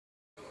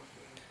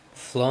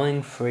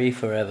Flowing Free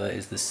Forever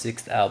is the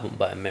sixth album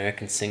by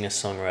American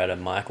singer-songwriter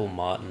Michael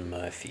Martin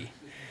Murphey.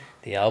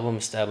 The album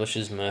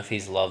establishes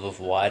Murphy's love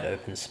of wide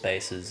open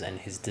spaces and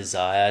his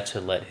desire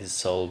to let his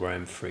soul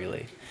roam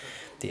freely.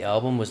 The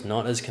album was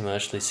not as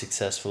commercially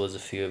successful as a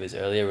few of his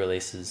earlier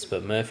releases,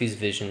 but Murphy's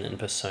vision and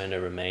persona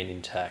remained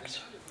intact.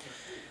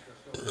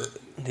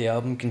 The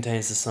album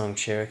contains the song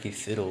Cherokee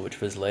Fiddle, which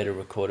was later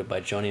recorded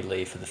by Johnny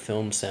Lee for the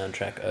film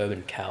soundtrack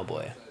Urban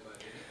Cowboy.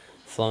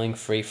 Flowing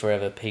Free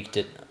Forever peaked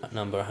at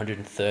number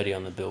 130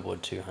 on the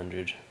Billboard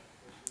 200. It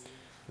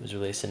was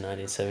released in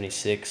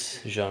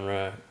 1976,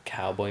 genre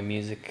cowboy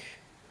music,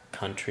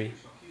 country.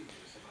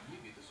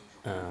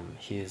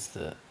 Here's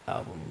the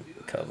album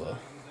cover.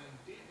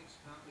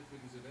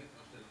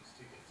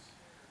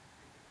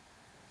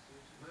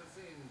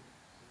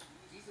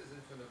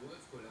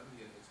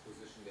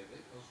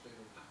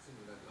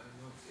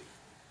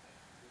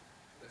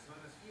 Das war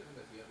das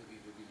 400-jährige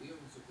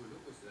Jubiläum zur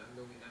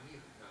Kolumbus-Landung in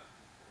Amerika.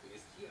 Er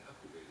ist hier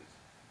abgebildet.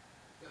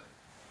 Ja,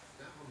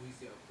 darum hieß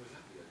sie auch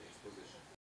Columbia Exposition.